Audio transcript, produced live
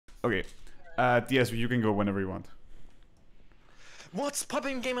Okay. TS, you can go whenever you want. What's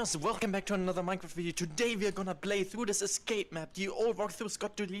poppin', gamers? Welcome back to another Minecraft video. Today we are gonna play through this escape map. The old walkthroughs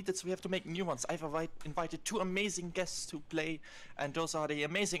got deleted, so we have to make new ones. I've invited two amazing guests to play, and those are the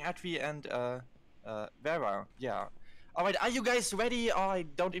amazing Adri and Vera. Yeah. Alright, are you guys ready? I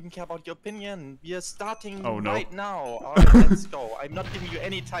don't even care about your opinion. We are starting right now. Alright, let's go. I'm not giving you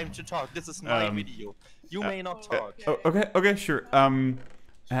any time to talk. This is my video. You may not talk. Okay, sure.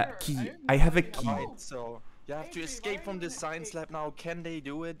 Key. I have a key. Alright, so you have to escape from this science lab now. Can they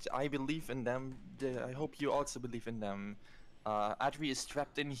do it? I believe in them. I hope you also believe in them. Adri is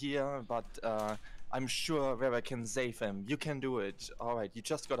trapped in here, but I'm sure Vera can save him. You can do it. Alright, you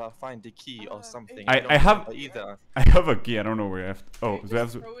just gotta find the key or something. I have either. I have a key. I don't know where I have. Do I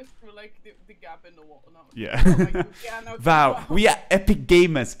have to throw it through like the gap in the wall. No. Yeah. Oh my God. Yeah, no, wow, we are epic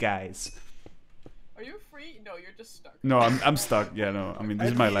gamers, guys. Are you free? No, you're just stuck. No, I'm stuck. Yeah, no. I mean,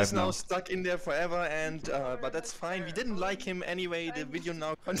 this is my life now. Now stuck in there forever, and but that's fine. We didn't like him anyway. The video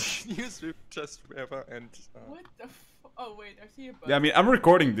now continues with just Vera and. What the? Oh wait, I see a button. Yeah, I mean, I'm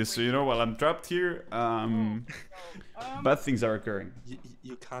recording this, so you know, while I'm trapped here, bad things are occurring.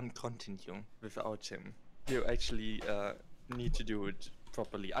 You can't continue without him. You actually need to do it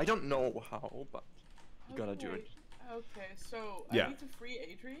properly. I don't know how, but you gotta do it. Okay, so Yeah. I need to free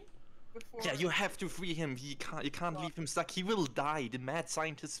Adri. Before... Yeah, you have to free him. You can't leave him stuck. He will die. The mad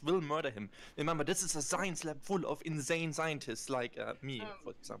scientists will murder him. Remember, this is a science lab full of insane scientists like me,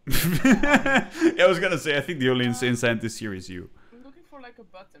 for example. Yeah, I was gonna say, I think the only insane scientist here is you. I'm looking for like a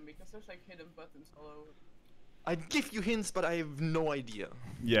button because there's like hidden buttons all over. I'd give you hints, but I have no idea.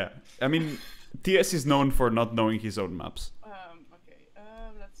 Yeah, I mean, TS is known for not knowing his own maps. Okay.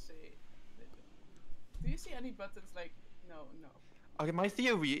 Let's see. Do you see any buttons like? No. Okay, my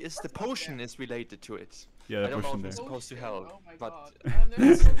theory is the potion is related to it. Yeah, I don't know if there. it's supposed to help, Oh my but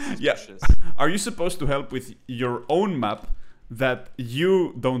God. Yeah. Are you supposed to help with your own map that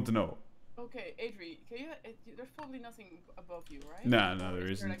you don't know? Okay, Adri, can you? There's probably nothing above you, right? No, Or there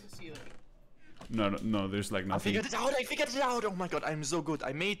is isn't. there like a ceiling? No, there's like I nothing. figured it out! Oh my god, I'm so good.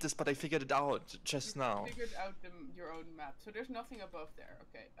 I made this, but I figured it out just now. You figured out your own map, so there's nothing above there.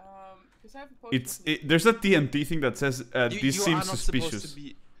 Okay. Because I have a potion. There's a TNT thing that says this seems suspicious.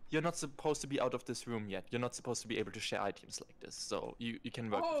 You're not supposed to be out of this room yet. You're not supposed to be able to share items like this, so you can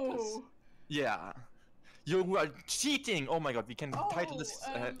work with this. Yeah. You are cheating! Oh my god, we can title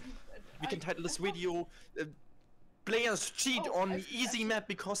this video Players cheat on easy map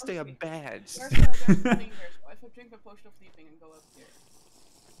because they are bad. There's a thing here, so if I drink a potion of sleeping and go up here.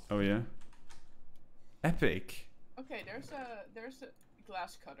 Oh yeah. Epic. Okay, there's a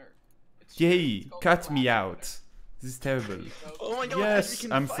glass cutter. Yay! Cut me out. This is terrible. Oh my god, yes, we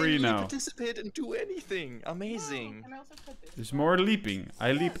can I'm free now. Participate and do anything. Amazing. Can I also cut this? There's more leaping.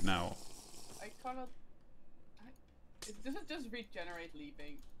 I leap now. I cannot. Does it just regenerate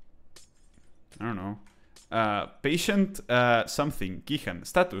leaping? I don't know. Patient something. Gihan.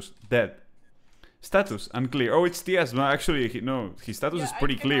 Status. Dead. Status. Unclear. Oh, it's TS. No, actually, his status is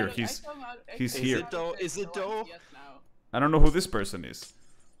pretty clear. He's here. Is it though? I don't know who this person is.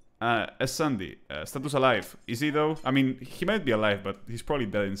 S. Sandy. Status alive. Is he though? I mean, he might be alive, but he's probably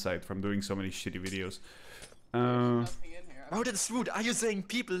dead inside from doing so many shitty videos. Oh, that's rude. Are you saying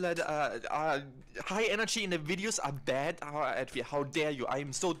people that are high energy in the videos are bad? How dare you? I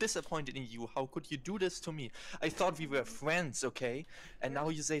am so disappointed in you. How could you do this to me? I thought we were friends, okay? And now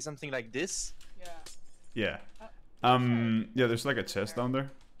you say something like this? Yeah. Yeah, there's like a chest down there.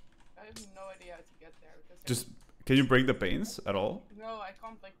 I have no idea how to get there. Just, can you break the panes at all? No, I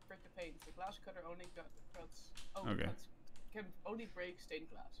can't like break the panes. The glass cutter only cuts. Oh, okay. Can only break stained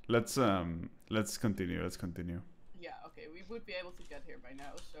glass. Let's continue. Yeah, okay, we would be able to get here by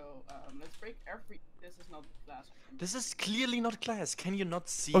now, so let's break every... This is not glass. This is clearly not glass. Can you not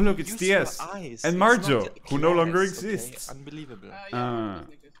see? Oh look, it's TS. And Marjo, who no longer exists. Okay, unbelievable. Yeah,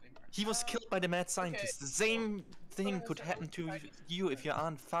 he was killed by the mad scientist. The same thing could happen to you if you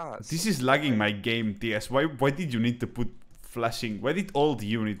aren't fast. This is lagging my game, TS. Why did you need to put flashing... Why did all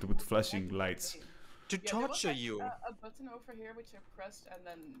you need to put flashing lights? To torture you. A button over here which I pressed and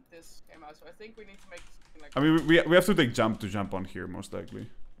then this came out, so I think we need to make something like... I mean, we have to take jump to jump on here, most likely.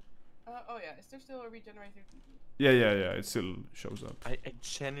 Oh yeah, is there still a regenerating... Yeah, it still shows up. I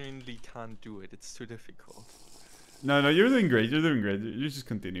genuinely can't do it, it's too difficult. No, you're doing great, you just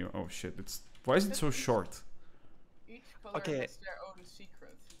continue. Oh shit, why is it so short? Each color has their own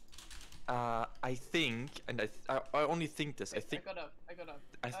secret. I think, and I only think this. I got up.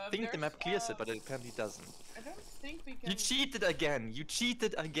 I think the map clears it, but it apparently doesn't. I don't think we can. You cheated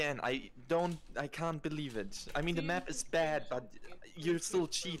again. I can't believe it. I mean, the map is bad, but you're still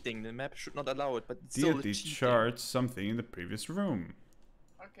cheating. The map should not allow it, but it's still Deity cheating. charged something in the previous room.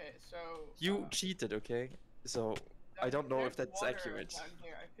 Okay, so You cheated, okay? So I don't know if that's water accurate. down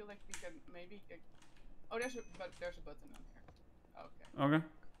here. I feel like we can maybe. Oh, there's a button on here. Okay. Okay.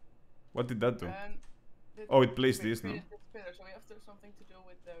 What did that do? And Oh, it placed this now. This pillar, so we have something to do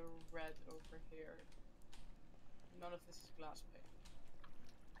with the red over here. None of this is glass pane.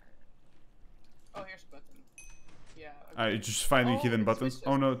 Oh, here's a button. Yeah. Okay. I just finding hidden it buttons. switches.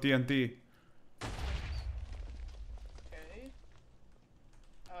 Oh no, TNT. Okay.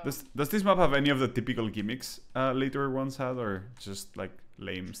 Does this map have any of the typical gimmicks later ones had, or just like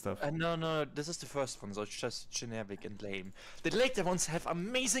lame stuff? No, this is the first one, so it's just generic and lame. The later ones have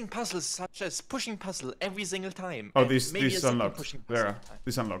amazing puzzles, such as pushing puzzle every single time. Oh, and this maybe a second unlocked. pushing puzzle Vera, time.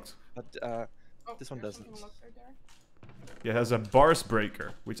 this unlocked. But Oh, this one there's doesn't. something locked right there. Yeah, it has a bars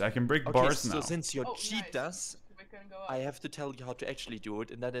breaker, which I can break Okay, bars so now. since you're Oh, cheaters, nice. We can go up. I have to tell you how to actually do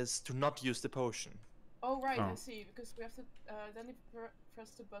it, and that is to not use the potion. Oh right, Oh. I see. Because we have to then you press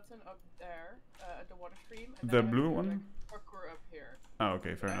the button up there at the water stream. And The then I have blue to, one? Like, parkour up here. Oh,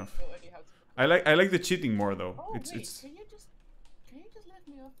 okay, fair I enough. have no idea how to I like the cheating more though. Oh it's wait, it's can you just lift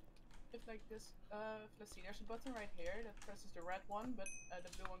me up? If like this, let's see. There's a button right here that presses the red one, but the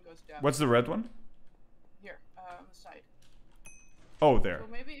blue one goes down. what's the red one? Here, on the side. Oh, there. So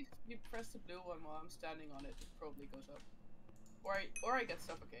maybe if you press the blue one while I'm standing on it, it probably goes up. Or I get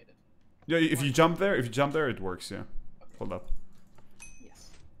suffocated. Yeah, if you jump there, it works. Yeah. Okay. Hold up. Yes.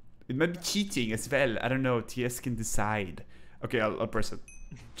 It might be cheating as well. I don't know. TS can decide. Okay, I'll press it.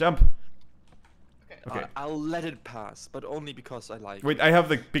 Jump. Okay. Okay. I'll let it pass, but only because I like Wait, I have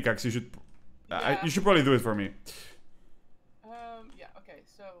the pickaxe. You should. Yeah. You should probably do it for me. Yeah. Okay.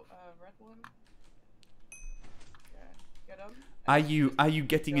 So red one. Yeah. Get on. Are you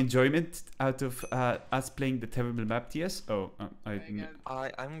getting enjoyment out of us playing the terrible map, TS? Oh, Again.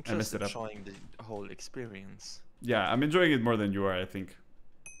 I'm I messed just it up. enjoying the whole experience. yeah, I'm enjoying it more than you are, I think.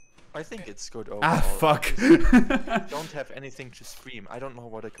 I think it's good overall. Ah, fuck. I don't have anything to scream. I don't know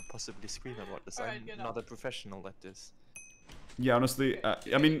what I could possibly scream about this. Alright, I'm get not off. a professional at this. Yeah, honestly,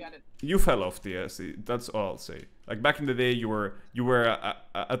 Okay, I mean, got it. you fell off TS. That's all I'll say. Like back in the day, you were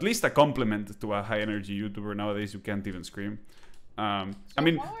at least a compliment to a high energy YouTuber. Nowadays, you can't even scream. I So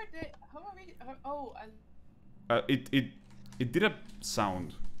mean, how are we? Oh, and it did a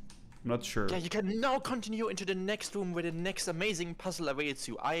sound. I'm not sure. Yeah, you can now continue into the next room where the next amazing puzzle awaits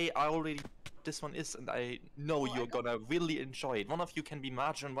you. I already this one is, and I know I you're got- gonna really enjoy it. One of you can be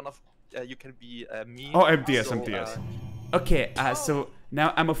Margin, one of you can be me. Oh, MTS, So, MTS. Okay, so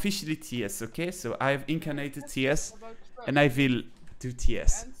now I'm officially TS. Okay, so I've incarnated TS, about trust. and I will do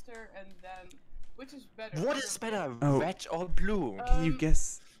TS. Answer and then which is better? What is better, Oh. red or blue? Can you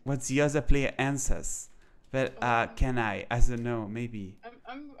guess what the other player answers? Well, can I? I don't know. Maybe.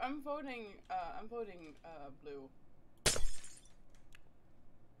 I'm voting blue.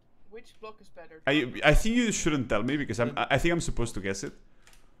 Which block is better? I think you shouldn't tell me because I think I'm supposed to guess it.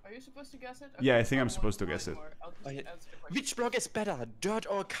 Are you supposed to guess it? Yeah, I think I'm won't supposed to know guess it. anymore. I'll just I- answer the question. Which block is better, dirt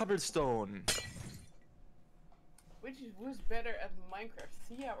or cobblestone? Who's better at Minecraft,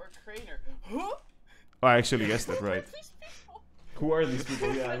 Thea or Craner? Huh? Oh, I actually guessed it right. These people. Who are these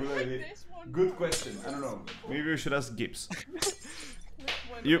people? Yeah, Like who are they? this one. Good question. I don't know. Maybe we should ask Gibbs. Which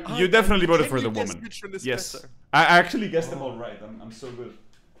one You is- you definitely voted Can for you the guess woman. which one is Yes, better? I actually guessed them all right. I'm so good.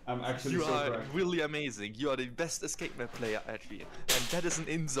 I'm actually You so are correct. really amazing. You are the best escape map player, Adri, and that is an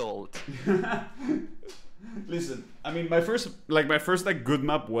insult. Listen, I mean, my first good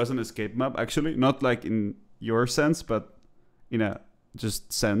map was an escape map. Actually, not like in your sense, but in a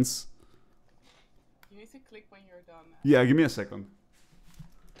just sense. You need to click when you're done. Yeah, give me a second.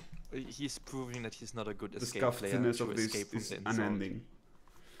 He's proving that he's not a good The escape player scuffedness to of this escape from is the insult. unending.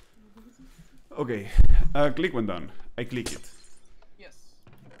 Okay, click when done. I click it. Yes.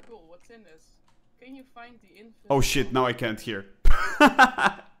 Cool. What's in this? Can you find the info? Oh shit! Now I can't hear.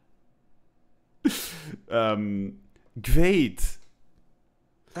 Great.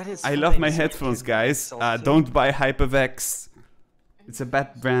 That is I love fine, my so you headphones, can guys. insult Don't buy HyperVex. It's a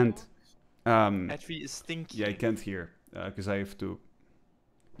bad brand. Adri is thinking. Yeah, I can't hear because I have to.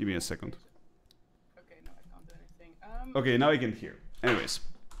 Give me a second. Okay, no, I can't do anything. Okay, now I can hear. Anyways,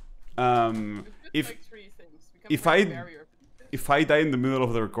 We've got if like 3 things. We can if break I- the barrier from this. if I die in the middle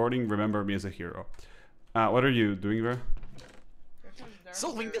of the recording, remember me as a hero. What are you doing, Vera? There's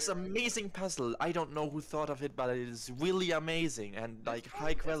Solving a this barrier. amazing puzzle. I don't know who thought of it, but it is really amazing and like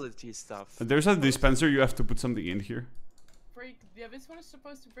high quality stuff. There's a dispenser. You have to put something in here. Yeah, this one is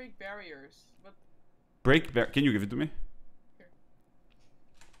supposed to break barriers, but Can you give it to me?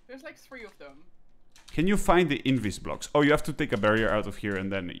 there's like 3 of them. Can you find the invis blocks? Oh, you have to take a barrier out of here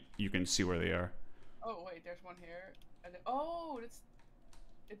and then you can see where they are. Oh wait, there's one here. And then, oh,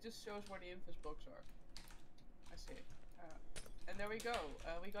 it just shows where the invis blocks are. I see. And there we go.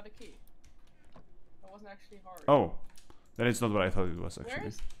 We got a key. That wasn't actually hard. Oh, then it's not what I thought it was actually.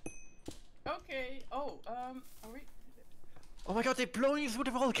 Where's... Okay. Oh, are we? Oh my god, they're blowing through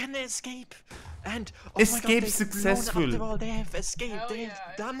the wall. Can they escape? And Escape my god, successful. Blown up the wall. They have escaped. Hell They yeah,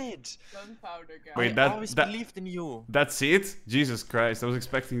 have done it. Gunpowder guy. Wait, I always believed in you. That's it? Jesus Christ! I was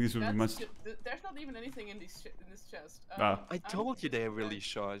expecting this would be much. There's not even anything in this chest. I told you they're really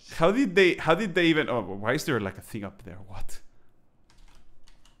short. How did they even? Oh, why is there like a thing up there? What?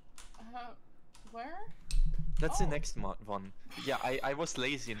 Where? That's the next one. Yeah, I was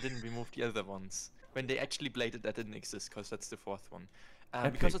lazy and didn't remove the other ones. When they actually played it, that didn't exist, because that's the fourth one.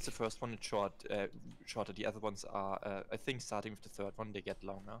 Because it's the first one, it's shorter. The other ones are, I think, starting with the third one, they get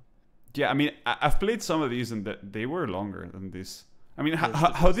longer. Yeah, I mean, I've played some of these and they were longer than this. I mean,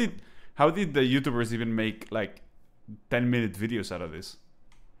 how did the YouTubers even make like 10-minute videos out of this?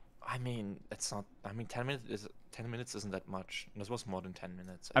 I mean, it's not. I mean, 10 minutes isn't that much. This was more than 10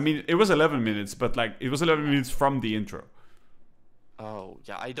 minutes. I mean, it was 11 minutes, but like it was 11 minutes from the intro. Oh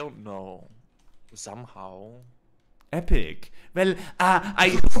yeah, I don't know. Somehow. Epic. Well,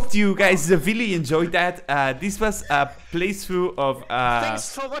 I hope you guys really enjoyed that. This was a playthrough of.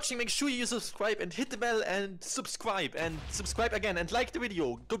 Thanks for watching. Make sure you subscribe and hit the bell and subscribe again and like the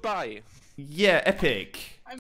video. Goodbye. Yeah, epic.